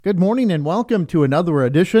Good morning and welcome to another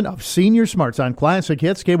edition of Senior Smarts on Classic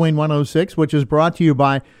Hits, KWayne 106, which is brought to you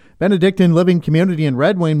by Benedictine Living Community in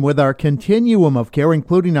Red Wing with our continuum of care,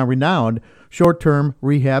 including our renowned short-term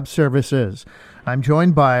rehab services. I'm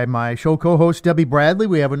joined by my show co-host, Debbie Bradley.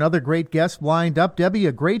 We have another great guest lined up. Debbie,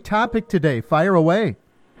 a great topic today. Fire away.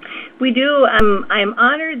 We do. I'm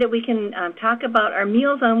honored that we can talk about our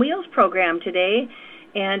Meals on Wheels program today.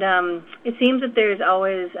 And it seems that there's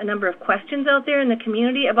always a number of questions out there in the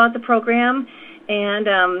community about the program and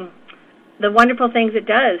the wonderful things it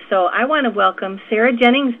does. So I want to welcome Sarah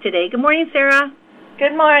Jennings today. Good morning, Sarah.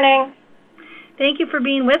 Good morning. Thank you for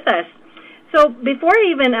being with us. So before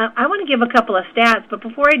I want to give a couple of stats, but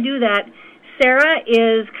before I do that, Sarah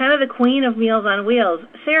is kind of the queen of Meals on Wheels.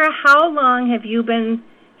 Sarah, how long have you been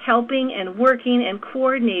helping and working and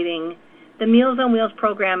coordinating the Meals on Wheels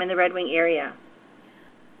program in the Red Wing area?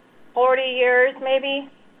 40 years, maybe?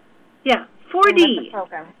 Yeah, 40.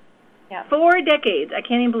 Program. Yeah. 4 decades. I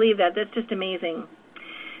can't even believe that. That's just amazing.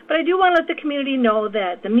 But I do want to let the community know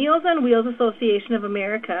that the Meals on Wheels Association of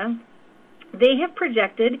America, they have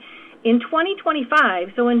projected in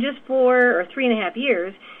 2025, so in just 4 or 3.5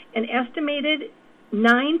 years, an estimated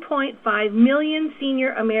 9.5 million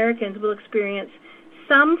senior Americans will experience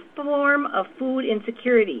some form of food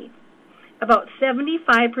insecurity, about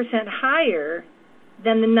 75% higher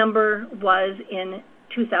than the number was in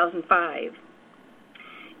 2005.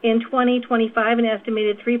 In 2025, an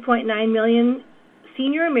estimated 3.9 million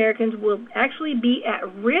senior Americans will actually be at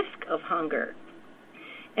risk of hunger.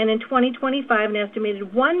 And in 2025, an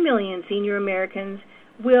estimated 1 million senior Americans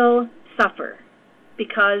will suffer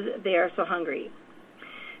because they are so hungry.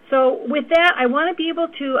 So with that, I want to be able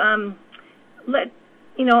to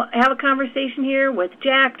have a conversation here with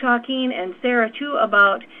Jack talking and Sarah too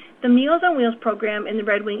about the Meals on Wheels program in the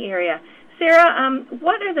Red Wing area. Sarah,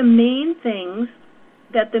 what are the main things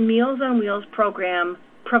that the Meals on Wheels program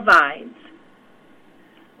provides?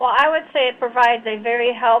 Well, I would say it provides a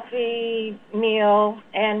very healthy meal,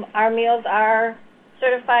 and our meals are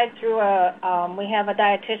certified through we have a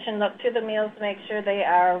dietitian look to the meals to make sure they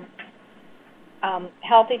are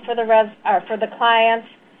healthy for the clients,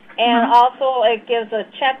 and also it gives a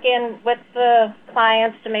check-in with the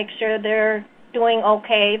clients to make sure they're doing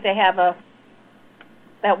okay. They have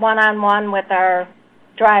that one-on-one with our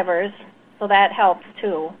drivers, so that helps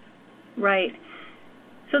too. Right.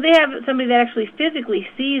 So they have somebody that actually physically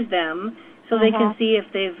sees them, so they can see if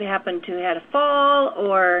they've happened to had a fall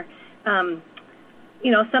or,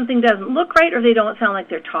 something doesn't look right or they don't sound like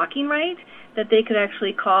they're talking right, that they could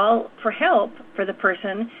actually call for help for the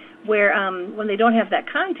person where when they don't have that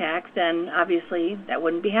contact, then obviously that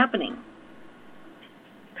wouldn't be happening.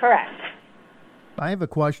 Correct. I have a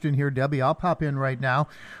question here, Debbie. I'll pop in right now.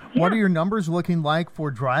 Yeah. What are your numbers looking like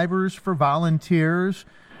for drivers, for volunteers?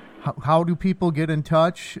 How do people get in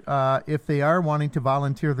touch if they are wanting to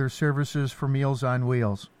volunteer their services for Meals on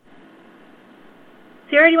Wheels?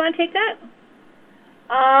 Sarah, do you want to take that?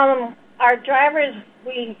 Our drivers,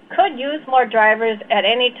 we could use more drivers at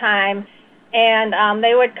any time, and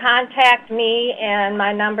they would contact me, and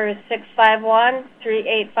my number is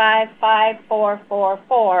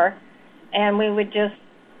 651-385-5444. And we would just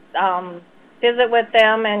visit with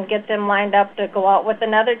them and get them lined up to go out with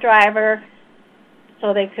another driver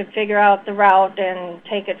so they could figure out the route and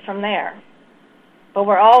take it from there. But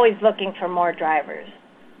we're always looking for more drivers.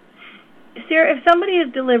 Sarah, if somebody is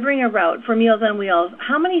delivering a route for Meals on Wheels,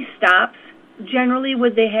 how many stops generally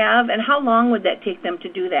would they have, and how long would that take them to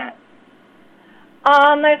do that?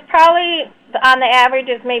 There's probably, on the average,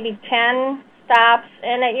 is maybe 10 stops,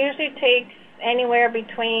 and it usually takes anywhere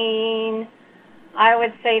between, I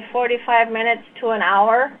would say, 45 minutes to an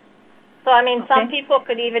hour. So, some people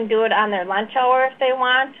could even do it on their lunch hour if they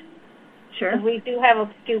want. Sure. We do have a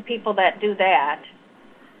few people that do that.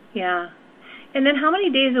 Yeah. And then how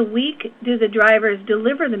many days a week do the drivers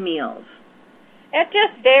deliver the meals? It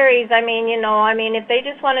just varies. If they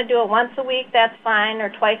just want to do it once a week, that's fine, or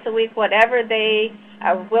twice a week, whatever they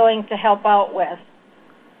are willing to help out with.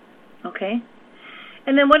 Okay.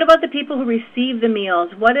 And then what about the people who receive the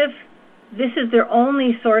meals? What if this is their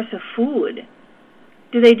only source of food?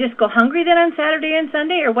 Do they just go hungry then on Saturday and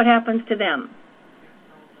Sunday, or what happens to them?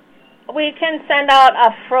 We can send out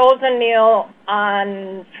a frozen meal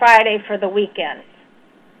on Friday for the weekend.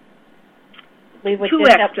 We would 2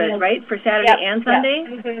 extras, right, for Saturday and Sunday?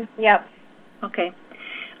 Yep. Mm-hmm. Yep. Okay.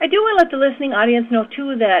 I do want to let the listening audience know,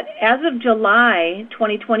 too, that as of July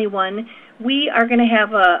 2021, we are going to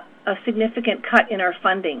have a significant cut in our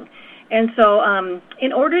funding. And so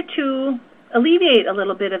in order to alleviate a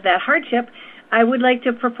little bit of that hardship, I would like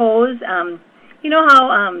to propose, you know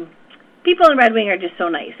how people in Red Wing are just so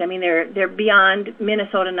nice. I mean, they're beyond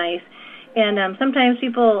Minnesota nice. And sometimes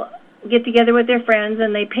people get together with their friends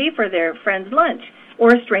and they pay for their friend's lunch,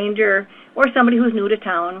 or a stranger, or somebody who's new to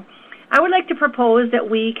town. I would like to propose that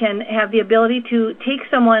we can have the ability to take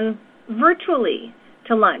someone virtually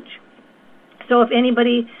to lunch. So if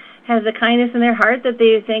anybody has a kindness in their heart that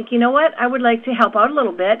they think, you know what, I would like to help out a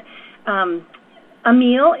little bit, a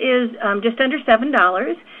meal is just under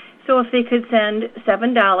 $7. So if they could send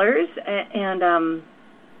 $7, and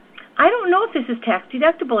I don't know if this is tax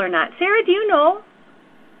deductible or not. Sarah, do you know?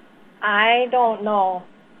 I don't know.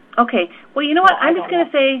 Okay. Well, you know what? I'm just going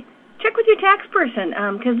to say, check with your tax person,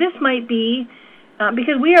 because this might be,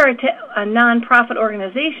 because we are a nonprofit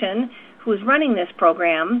organization who is running this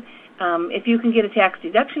program. If you can get a tax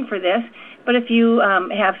deduction for this, but if you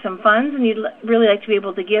have some funds and you'd really like to be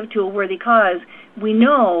able to give to a worthy cause, we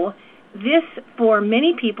know this, for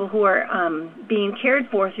many people who are being cared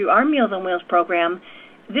for through our Meals on Wheels program,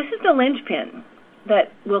 this is the linchpin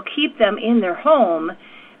that will keep them in their home.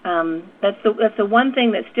 That's the one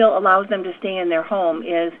thing that still allows them to stay in their home,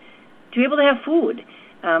 is to be able to have food.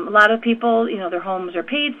 A lot of people, their homes are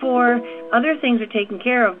paid for, other things are taken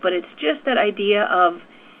care of, but it's just that idea of,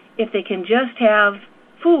 if they can just have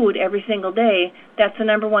food every single day, that's the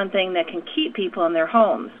number one thing that can keep people in their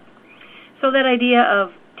homes. So that idea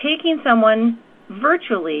of taking someone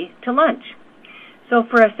virtually to lunch. So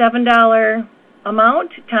for a $7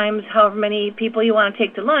 amount times however many people you want to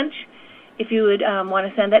take to lunch, if you would want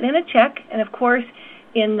to send that in a check, and of course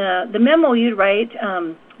in the memo you'd write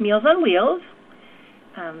Meals on Wheels,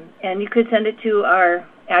 and you could send it to our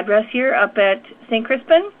address here up at St.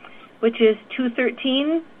 Crispin, which is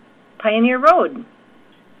 213 Pioneer Road.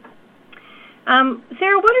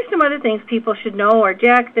 Sarah, what are some other things people should know, or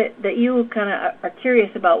Jack, that you kind of are curious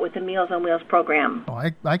about with the Meals on Wheels program? Oh,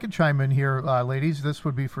 I could chime in here, ladies. This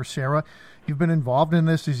would be for Sarah. You've been involved in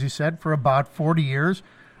this, as you said, for about 40 years.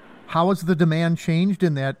 How has the demand changed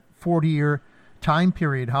in that 40-year time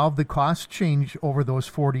period? How have the costs changed over those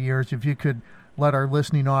 40 years, if you could let our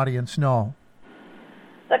listening audience know?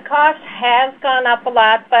 The cost has gone up a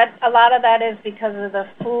lot, but a lot of that is because of the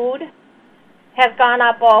food has gone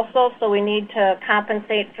up also, so we need to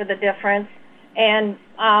compensate for the difference. And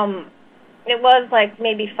it was like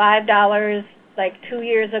maybe $5 like 2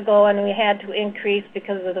 years ago, and we had to increase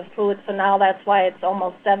because of the food, so now that's why it's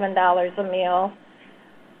almost $7 a meal.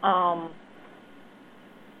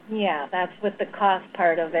 Yeah, that's with the cost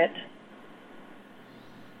part of it.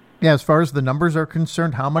 Yeah, as far as the numbers are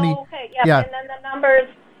concerned, how many? Oh, okay, yeah. And then the numbers,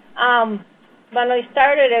 when we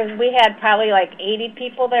started, we had probably like 80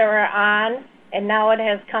 people that were on, and now it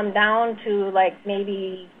has come down to like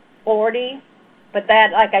maybe 40. But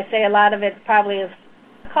that, like I say, a lot of it probably is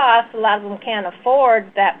cost. A lot of them can't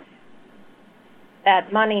afford that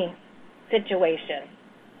money situation.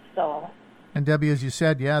 So. And Debbie, as you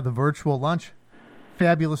said, the virtual lunch,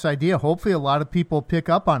 fabulous idea. Hopefully a lot of people pick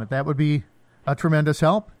up on it. That would be a tremendous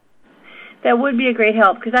help. That would be a great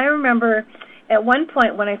help, because I remember at one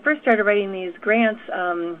point when I first started writing these grants,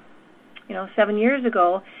 7 years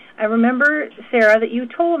ago, I remember, Sarah, that you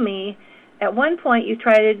told me at one point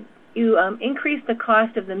you increased the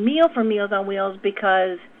cost of the meal for Meals on Wheels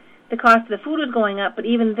because the cost of the food was going up, but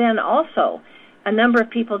even then also a number of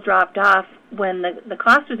people dropped off when the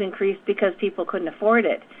cost was increased because people couldn't afford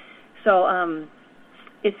it. So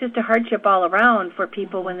it's just a hardship all around for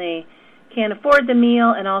people when they can't afford the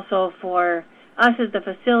meal, and also for us as the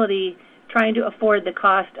facility trying to afford the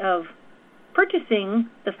cost of purchasing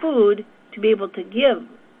the food to be able to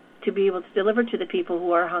deliver to the people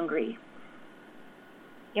who are hungry.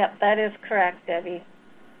 Yep, that is correct, Debbie.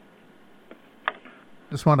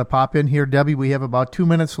 Just want to pop in here, Debbie. We have about 2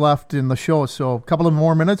 minutes left in the show, so a couple of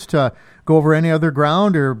more minutes to go over any other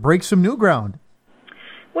ground or break some new ground.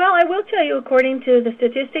 Well, I will tell you, according to the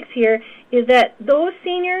statistics here, is that those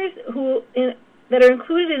seniors that are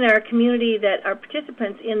included in our community that are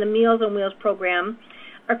participants in the Meals on Wheels program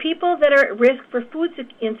are people that are at risk for food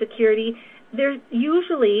insecurity. They're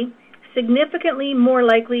usually significantly more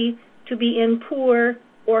likely to be in poor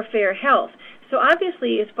or fair health. So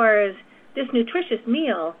obviously, as far as this nutritious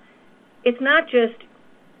meal, it's not just,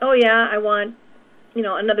 oh yeah, I want,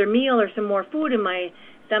 another meal or some more food in my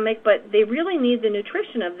stomach, but they really need the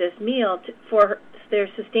nutrition of this meal for their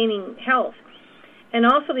sustaining health. And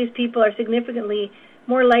also these people are significantly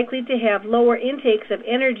more likely to have lower intakes of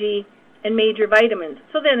energy and major vitamins.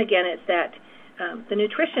 So then again, it's that the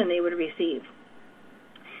nutrition they would receive.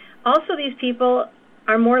 Also, these people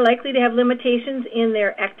are more likely to have limitations in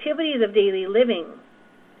their activities of daily living.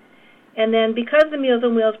 And then because the Meals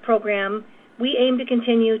on Wheels program we aim to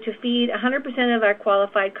continue to feed 100% of our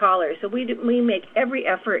qualified callers. So we make every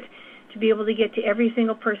effort to be able to get to every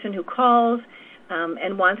single person who calls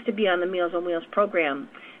and wants to be on the Meals on Wheels program.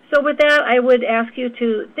 So with that, I would ask you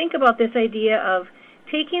to think about this idea of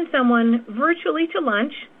taking someone virtually to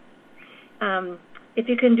lunch. If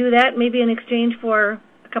you can do that, maybe in exchange for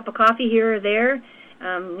a cup of coffee here or there.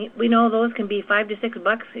 We know those can be $5 to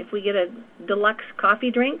 $6 if we get a deluxe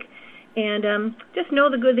coffee drink. And just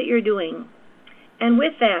know the good that you're doing. And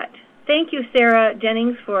with that, thank you, Sarah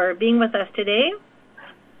Jennings, for being with us today.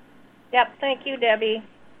 Yep, thank you, Debbie.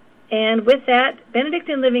 And with that,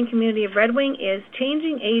 Benedictine Living Community of Red Wing is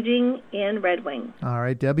changing aging in Red Wing. All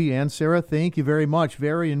right, Debbie and Sarah, thank you very much.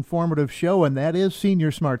 Very informative show, and that is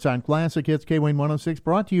Senior Smarts on Classic Hits KWayne 106,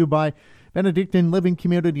 brought to you by Benedictine Living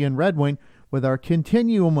Community in Red Wing with our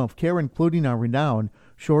continuum of care, including our renowned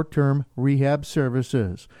short-term rehab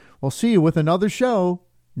services. We'll see you with another show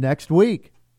next week.